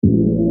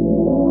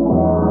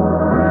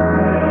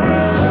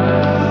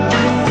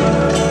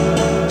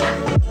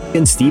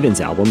Sufjan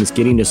Stevens' album is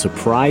getting a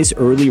surprise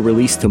early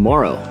release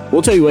tomorrow.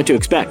 We'll tell you what to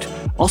expect.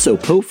 Also,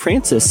 Pope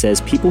Francis says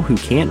people who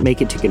can't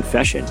make it to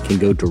confession can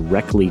go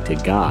directly to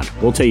God.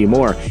 We'll tell you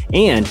more.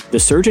 And the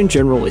Surgeon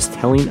General is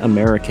telling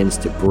Americans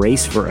to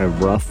brace for a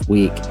rough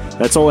week.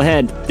 That's all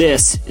ahead.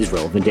 This is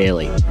Relevant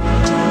Daily.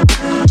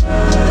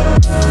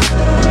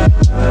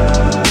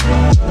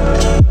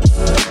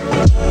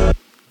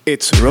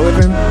 It's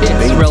Relevant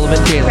Daily. It's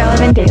Relevant Daily.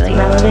 Relevant Daily.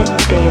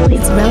 Relevant Daily.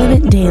 It's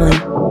Relevant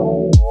Daily.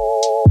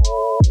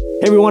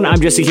 Hey everyone, I'm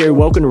Jesse Carey.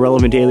 Welcome to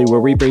Relevant Daily, where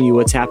we bring you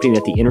what's happening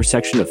at the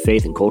intersection of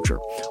faith and culture.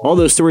 All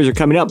those stories are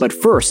coming up, but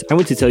first, I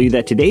want to tell you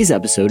that today's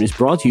episode is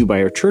brought to you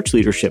by our church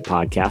leadership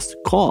podcast,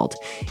 Called.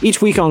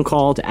 Each week on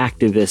Called,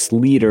 activists,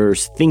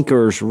 leaders,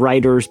 thinkers,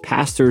 writers,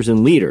 pastors,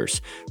 and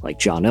leaders like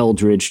John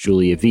Eldridge,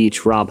 Julia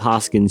Veach, Rob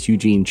Hoskins,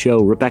 Eugene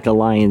Cho, Rebecca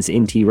Lyons,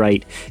 N.T.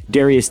 Wright,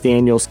 Darius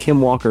Daniels,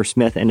 Kim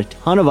Walker-Smith, and a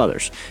ton of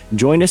others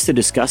join us to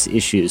discuss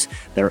issues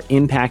that are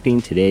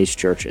impacting today's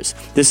churches.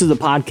 This is a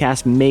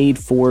podcast made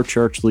for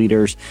church leaders.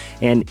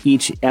 And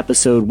each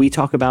episode, we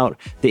talk about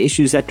the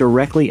issues that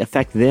directly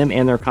affect them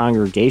and their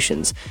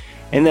congregations.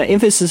 And the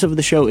emphasis of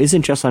the show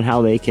isn't just on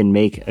how they can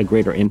make a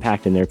greater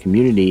impact in their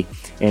community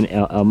and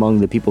among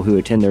the people who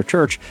attend their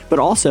church, but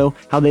also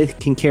how they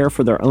can care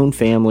for their own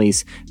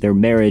families, their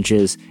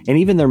marriages, and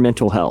even their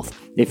mental health.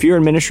 If you're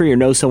in ministry or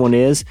know someone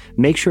is,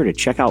 make sure to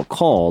check out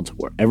Called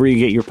wherever you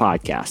get your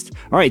podcast.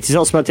 All right, to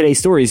tell us about today's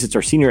stories, it's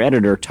our senior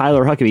editor,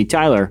 Tyler Huckabee.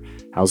 Tyler,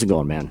 how's it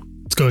going, man?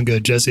 It's going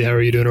good, Jesse. How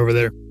are you doing over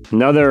there?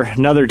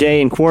 Another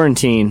day in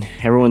quarantine.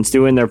 Everyone's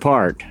doing their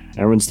part.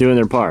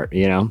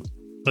 You know?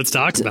 Let's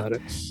talk about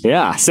it.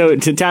 Yeah. So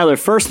to Tyler,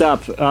 first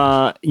up,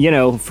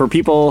 for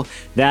people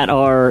that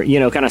are,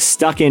 kind of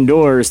stuck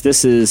indoors,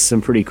 this is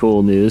some pretty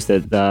cool news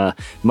that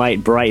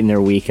might brighten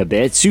their week a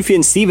bit.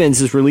 Sufjan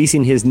Stevens is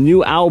releasing his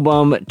new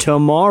album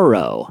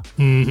tomorrow.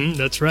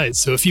 That's right.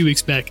 So a few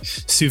weeks back,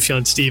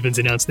 Sufjan Stevens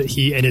announced that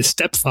he and his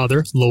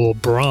stepfather, Lowell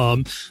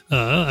Brahm,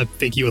 I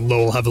think you and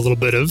Lowell have a little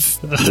bit of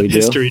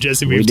history,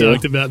 Jesse, we've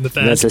talked about in the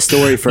past. That's a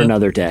story for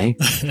another day.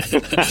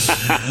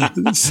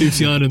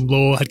 Sufjan and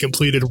Lowell had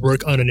completed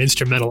work on an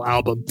instrumental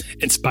album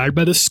inspired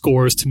by the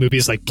scores to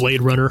movies like Blade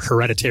Runner,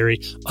 Hereditary,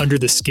 Under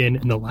the Skin,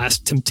 and The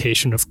Last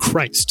Temptation of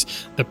Christ.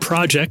 The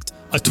project,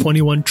 a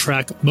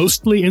 21-track,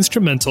 mostly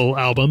instrumental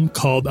album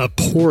called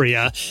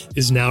Aporia,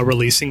 is now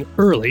releasing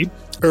early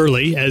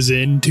as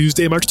in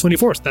Tuesday, March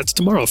 24th. That's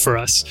tomorrow for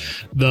us.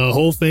 The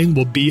whole thing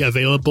will be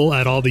available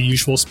at all the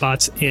usual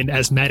spots, and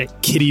Asthmatic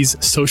Kitty's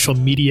social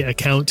media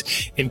account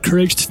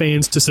encouraged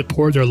fans to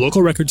support their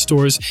local record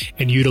stores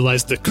and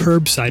utilize the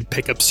curbside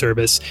pickup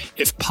service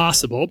if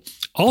possible.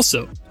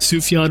 Also,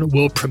 Sufjan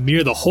will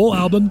premiere the whole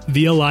album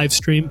via live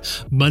stream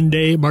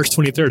Monday, March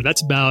 23rd.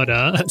 That's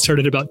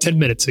started about 10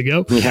 minutes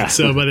ago. Yeah.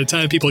 So by the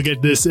time people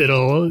get this,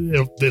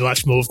 the live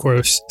stream will, of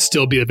course,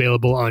 still be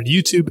available on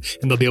YouTube,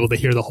 and they'll be able to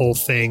hear the whole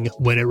thing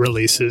when it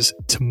releases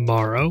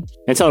tomorrow.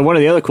 And so one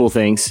of the other cool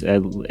things,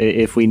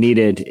 if we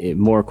needed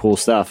more cool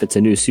stuff, it's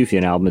a new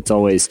Sufjan album.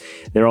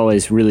 They're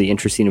always really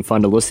interesting and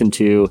fun to listen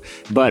to.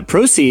 But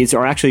proceeds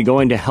are actually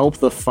going to help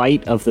the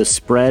fight of the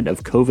spread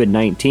of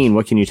COVID-19.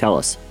 What can you tell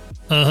us?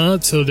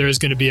 So there's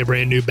going to be a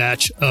brand new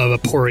batch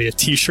of Aporia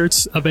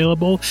t-shirts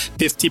available.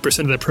 50%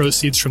 of the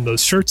proceeds from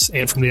those shirts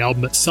and from the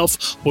album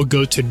itself will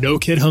go to No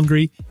Kid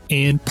Hungry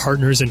and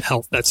Partners in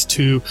Health. That's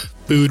two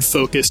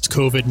food-focused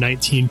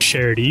COVID-19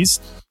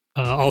 charities.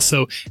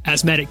 Also,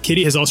 Asthmatic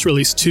Kitty has also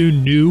released two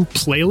new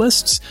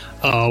playlists.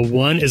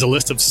 One is a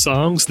list of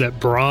songs that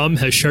Brahm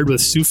has shared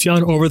with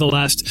Sufjan over the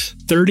last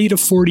 30 to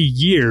 40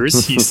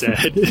 years, he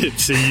said.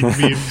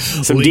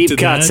 Some deep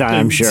cuts,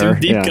 I'm sure. Some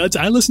deep cuts.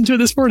 I listened to it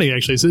this morning,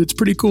 actually, so it's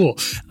pretty cool.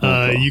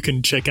 Cool. You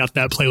can check out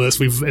that playlist.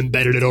 We've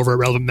embedded it over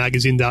at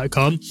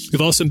relevantmagazine.com.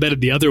 We've also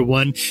embedded the other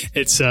one.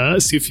 It's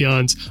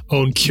Sufjan's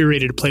own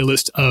curated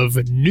playlist of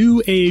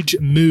new age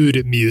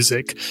mood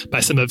music by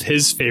some of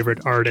his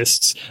favorite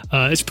artists.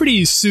 It's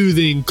pretty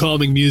soothing,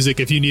 calming music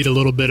if you need a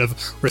little bit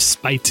of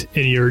respite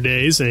in your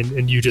days,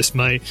 and you just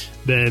might,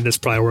 then it's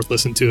probably worth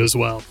listening to as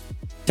well.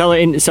 Tyler,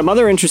 in some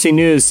other interesting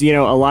news, a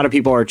lot of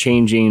people are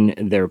changing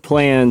their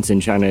plans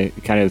and trying to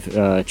kind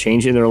of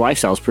changing their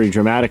lifestyles pretty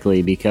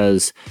dramatically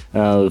because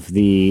of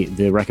the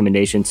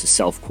recommendations to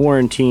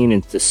self-quarantine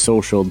and to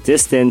social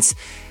distance.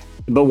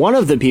 But one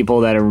of the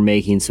people that are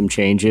making some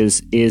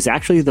changes is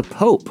actually the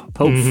Pope.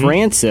 Pope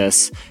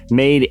Francis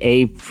made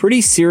a pretty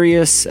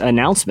serious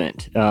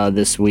announcement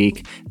this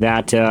week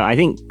that I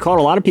think caught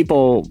a lot of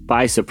people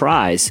by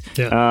surprise.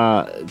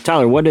 Yeah.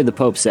 Tyler, what did the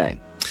Pope say?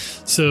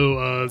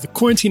 So the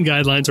quarantine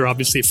guidelines are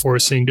obviously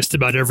forcing just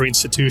about every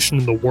institution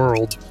in the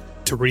world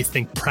to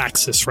rethink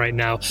praxis right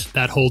now.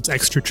 That holds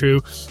extra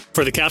true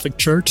for the Catholic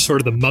Church,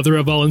 sort of the mother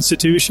of all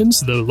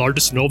institutions, the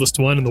largest and oldest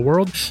one in the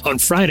world. On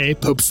Friday,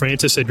 Pope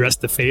Francis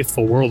addressed the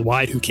faithful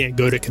worldwide who can't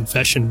go to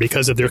confession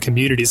because of their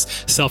community's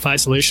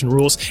self-isolation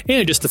rules,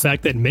 and just the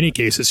fact that in many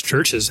cases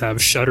churches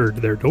have shuttered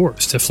their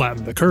doors to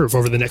flatten the curve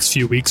over the next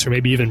few weeks or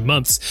maybe even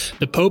months.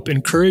 The Pope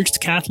encouraged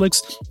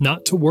Catholics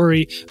not to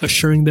worry,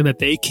 assuring them that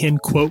they can,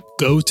 quote,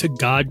 go to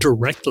God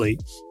directly.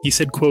 He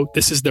said, quote,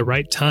 this is the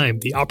right time,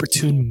 the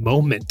opportune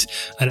moment,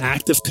 an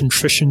act of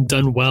contrition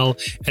done well,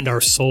 and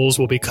our souls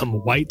will become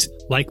white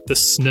like the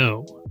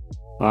snow.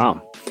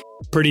 Wow.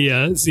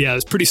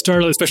 It's pretty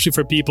startling, especially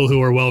for people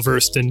who are well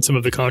versed in some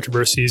of the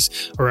controversies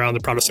around the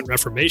Protestant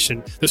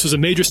Reformation. This was a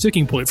major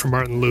sticking point for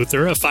Martin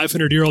Luther, a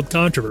 500-year-old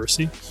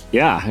controversy.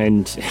 Yeah,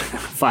 and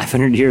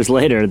 500 years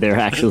later, they're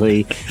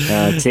actually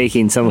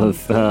taking some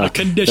of the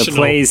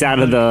plays out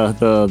of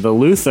the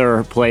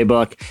Luther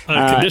playbook.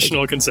 A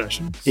conditional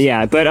concession.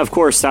 Yeah, but of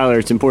course, Tyler,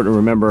 it's important to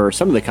remember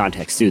some of the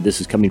context, too.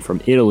 This is coming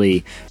from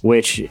Italy,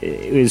 which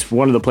is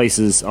one of the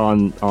places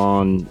on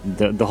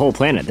the whole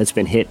planet that's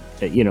been hit,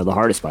 the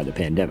hardest by the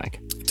pandemic.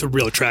 It's a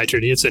real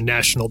tragedy. It's a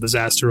national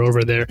disaster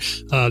over there.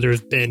 There's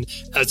been,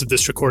 as of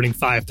this recording,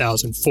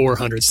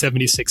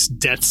 5,476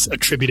 deaths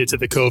attributed to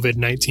the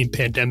COVID-19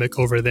 pandemic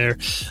over there.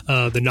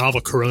 The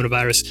novel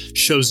coronavirus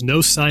shows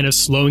no sign of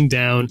slowing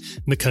down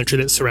in the country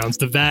that surrounds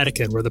the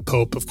Vatican, where the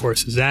Pope, of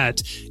course, is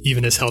at,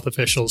 even as health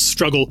officials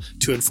struggle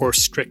to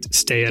enforce strict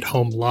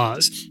stay-at-home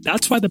laws.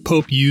 That's why the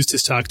Pope used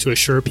his talk to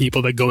assure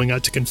people that going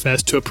out to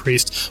confess to a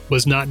priest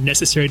was not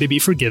necessary to be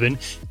forgiven,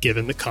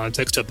 given the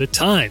context of the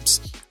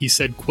times. He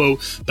said,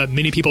 quote, but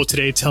many people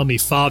today tell me,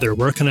 Father,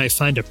 where can I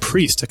find a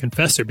priest, a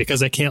confessor,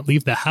 because I can't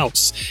leave the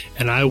house?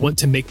 And I want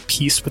to make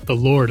peace with the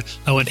Lord.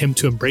 I want him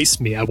to embrace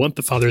me. I want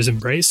the Father's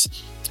embrace.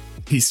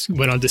 He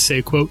went on to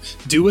say, quote,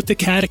 do what the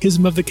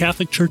Catechism of the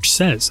Catholic Church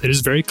says. It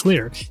is very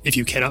clear. If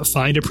you cannot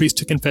find a priest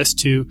to confess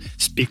to,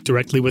 speak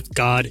directly with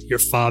God, your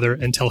Father,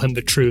 and tell him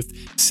the truth.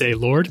 Say,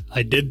 Lord,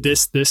 I did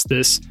this,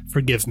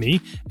 forgive me,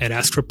 and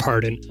ask for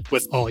pardon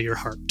with all your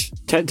heart.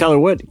 Tyler,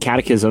 what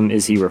catechism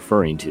is he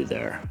referring to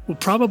there? Well,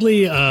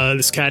 probably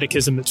this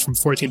catechism, it's from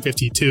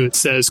 1452. It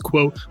says,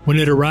 quote, when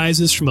it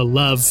arises from a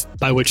love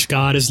by which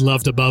God is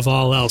loved above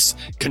all else,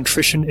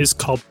 contrition is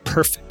called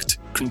perfect.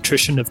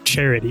 Contrition of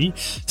charity.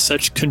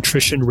 Such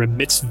contrition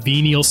remits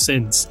venial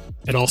sins.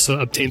 It also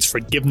obtains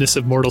forgiveness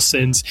of mortal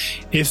sins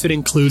if it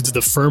includes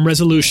the firm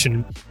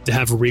resolution to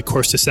have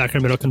recourse to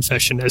sacramental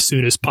confession as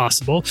soon as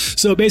possible.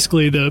 So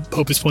basically, the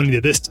Pope is pointing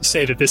to this to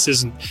say that this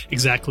isn't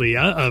exactly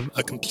a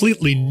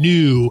completely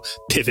new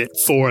pivot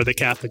for the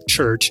Catholic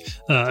Church,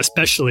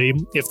 especially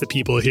if the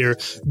people here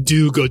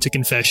do go to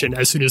confession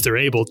as soon as they're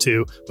able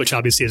to, which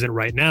obviously isn't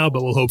right now,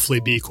 but will hopefully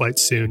be quite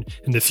soon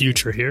in the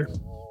future here.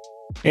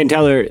 And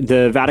Tyler,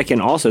 the Vatican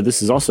also,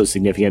 this is also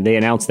significant, they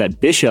announced that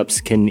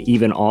bishops can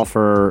even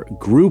offer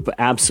group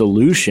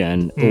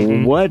absolution.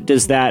 Mm-hmm. What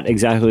does that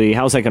exactly,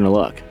 how's that going to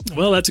look?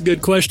 Well, that's a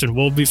good question.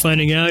 We'll be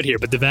finding out here.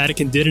 But the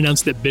Vatican did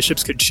announce that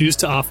bishops could choose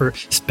to offer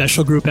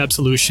special group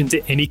absolution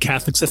to any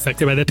Catholics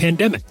affected by the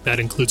pandemic.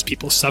 That includes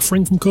people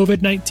suffering from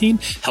COVID-19,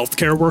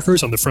 healthcare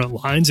workers on the front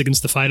lines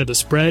against the fight of the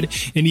spread,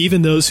 and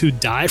even those who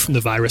die from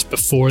the virus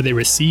before they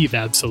receive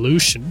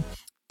absolution.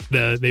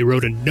 They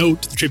wrote a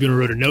note, the Tribunal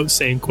wrote a note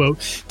saying, quote,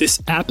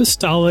 this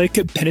apostolic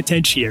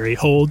penitentiary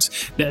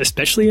holds that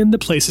especially in the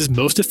places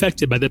most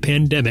affected by the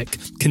pandemic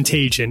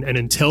contagion and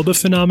until the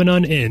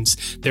phenomenon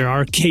ends, there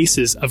are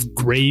cases of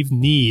grave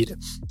need.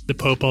 The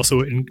Pope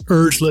also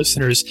urged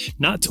listeners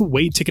not to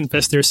wait to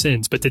confess their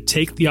sins, but to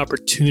take the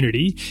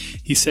opportunity.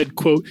 He said,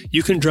 quote,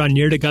 you can draw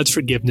near to God's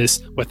forgiveness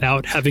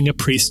without having a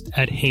priest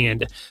at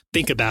hand.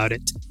 Think about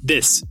it.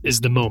 This is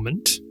the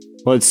moment.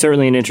 Well, it's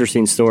certainly an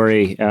interesting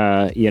story.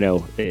 We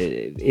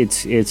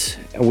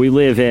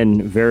live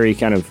in very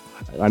kind of,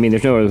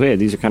 there's no other way.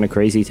 These are kind of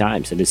crazy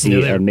times. And to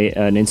see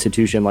an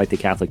institution like the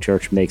Catholic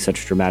Church make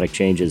such dramatic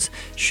changes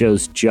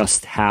shows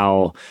just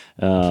how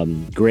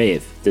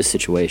grave this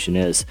situation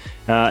is.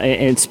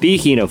 And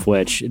speaking of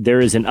which, there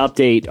is an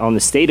update on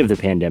the state of the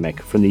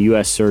pandemic from the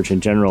U.S.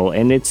 Surgeon General,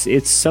 and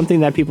it's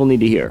something that people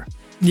need to hear.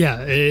 Yeah,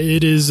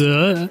 it is.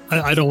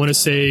 I don't want to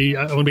say,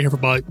 I want to be careful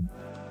about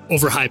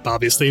overhype,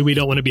 obviously. We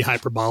don't want to be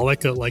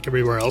hyperbolic like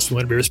everywhere else. We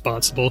want to be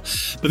responsible.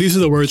 But these are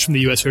the words from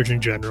the U.S.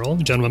 Surgeon General, a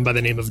gentleman by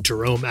the name of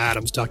Jerome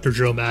Adams. Dr.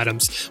 Jerome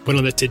Adams went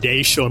on the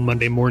Today Show on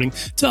Monday morning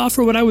to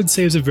offer what I would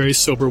say is a very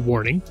sober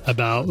warning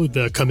about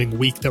the coming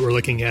week that we're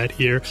looking at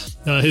here.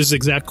 His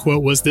exact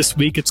quote was, this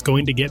week it's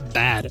going to get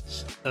bad.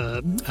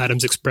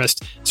 Adams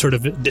expressed sort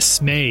of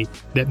dismay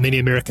that many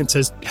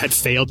Americans had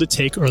failed to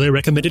take earlier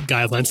recommended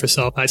guidelines for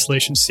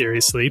self-isolation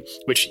seriously,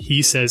 which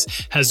he says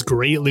has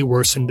greatly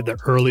worsened the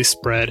early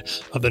spread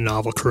of the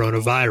novel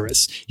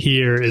coronavirus.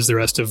 Here is the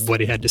rest of what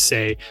he had to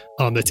say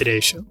on the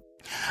Today Show.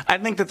 I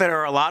think that there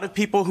are a lot of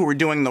people who are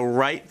doing the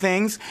right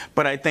things,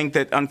 but I think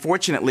that,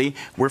 unfortunately,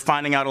 we're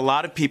finding out a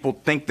lot of people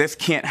think this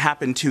can't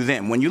happen to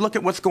them. When you look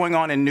at what's going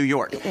on in New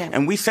York,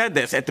 and we said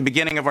this at the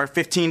beginning of our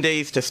 15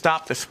 Days to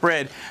Stop the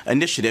Spread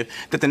initiative,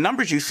 that the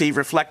numbers you see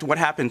reflect what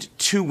happened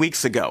 2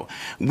 weeks ago.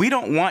 We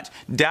don't want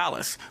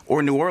Dallas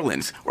or New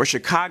Orleans or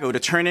Chicago to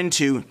turn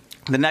into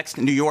the next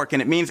New York,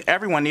 and it means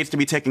everyone needs to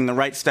be taking the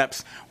right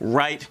steps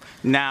right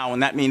now,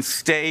 and that means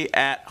stay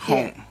at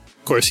home.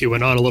 Of course, he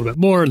went on a little bit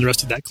more, and the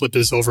rest of that clip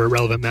is over at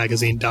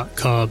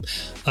relevantmagazine.com.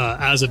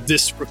 As of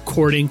this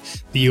recording,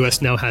 the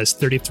U.S. now has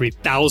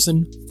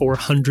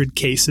 33,400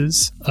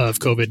 cases of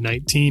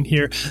COVID-19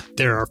 here.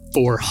 There are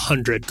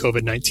 400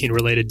 COVID-19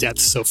 related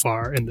deaths so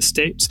far in the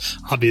States.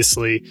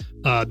 Obviously,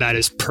 that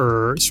is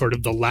per sort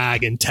of the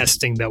lag in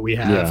testing that we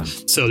have. Yeah.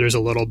 So there's a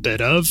little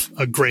bit of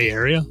a gray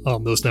area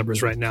on those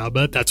numbers right now,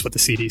 but that's what the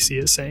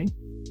CDC is saying.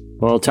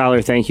 Well,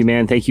 Tyler, thank you,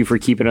 man. Thank you for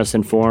keeping us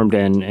informed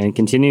and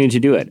continuing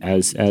to do it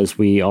as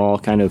we all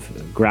kind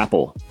of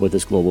grapple with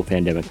this global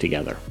pandemic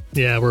together.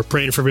 Yeah, we're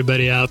praying for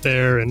everybody out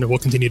there, and we'll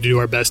continue to do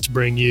our best to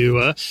bring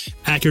you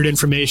accurate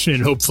information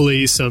and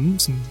hopefully some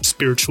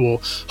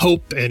spiritual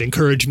hope and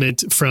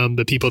encouragement from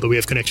the people that we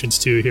have connections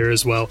to here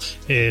as well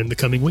in the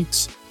coming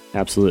weeks.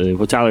 Absolutely.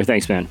 Well, Tyler,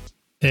 thanks, man.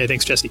 Hey,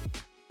 thanks, Jesse.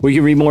 We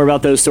can read more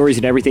about those stories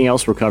and everything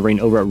else we're covering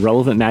over at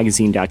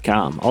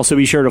relevantmagazine.com. Also,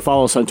 be sure to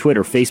follow us on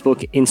Twitter,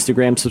 Facebook,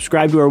 Instagram,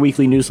 subscribe to our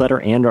weekly newsletter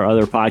and our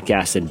other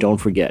podcasts, and don't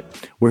forget,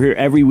 we're here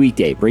every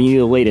weekday bringing you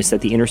the latest at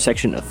the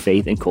intersection of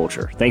faith and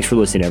culture. Thanks for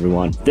listening,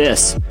 everyone.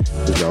 This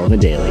is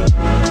Relevant Daily.